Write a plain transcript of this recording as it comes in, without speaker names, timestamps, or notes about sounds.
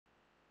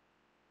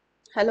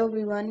Hello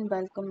everyone,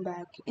 welcome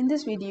back. In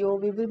this video,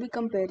 we will be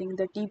comparing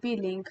the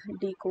TP-Link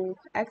Deco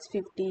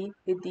x50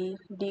 with the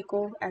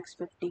Deco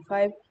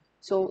x55.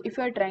 So if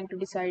you are trying to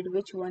decide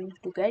which one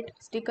to get,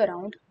 stick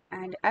around,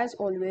 and as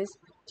always,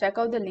 check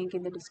out the link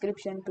in the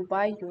description to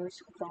buy yours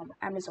from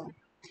Amazon.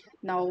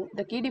 Now,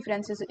 the key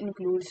differences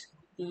includes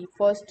the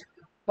first,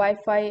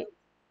 Wi-Fi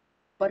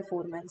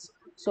performance.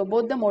 So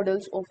both the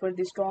models offer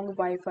the strong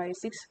Wi-Fi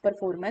 6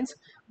 performance,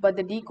 but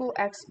the Deco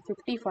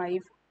x55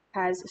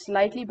 has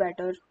slightly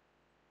better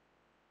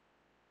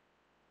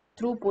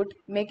throughput,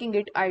 making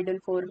it ideal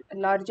for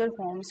larger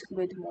homes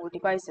with more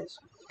devices.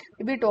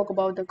 If we talk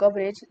about the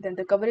coverage, then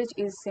the coverage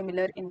is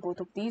similar in both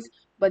of these,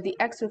 but the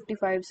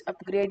X55's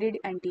upgraded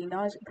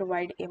antennas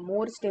provide a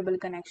more stable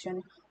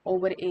connection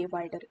over a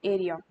wider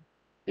area.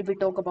 If we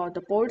talk about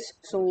the ports,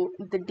 so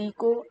the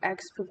Deco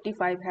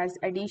X55 has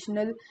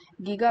additional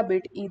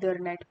gigabit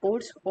Ethernet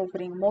ports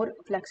offering more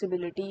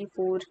flexibility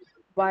for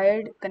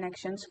wired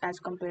connections as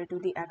compared to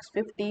the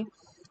X50.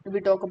 If we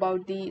talk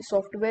about the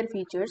software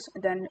features,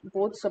 then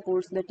both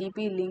supports the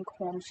TP-Link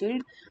Home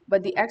Shield,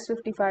 but the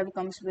X55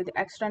 comes with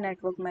extra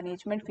network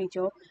management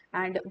feature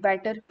and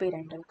better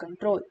parental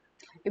control.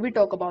 If we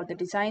talk about the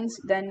designs,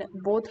 then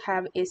both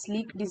have a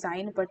sleek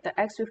design, but the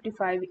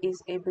X55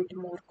 is a bit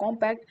more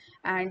compact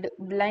and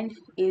blend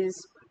is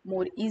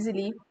more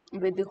easily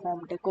with the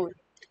home decor.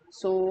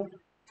 So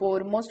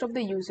for most of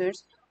the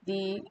users,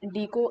 the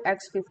Deco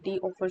X50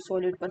 offers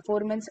solid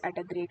performance at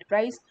a great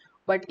price,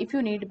 but if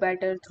you need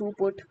better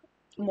throughput,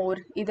 more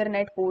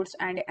Ethernet ports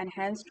and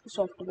enhanced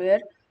software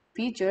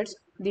features,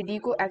 the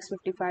Deco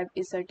X55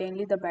 is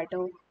certainly the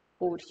better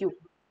for you.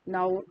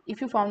 Now,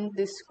 if you found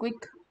this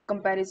quick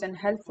comparison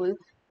helpful,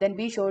 then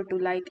be sure to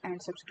like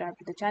and subscribe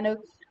to the channel.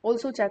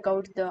 Also check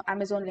out the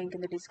Amazon link in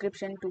the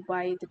description to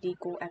buy the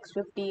Deco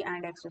X50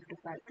 and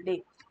X55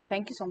 today.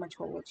 Thank you so much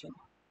for watching.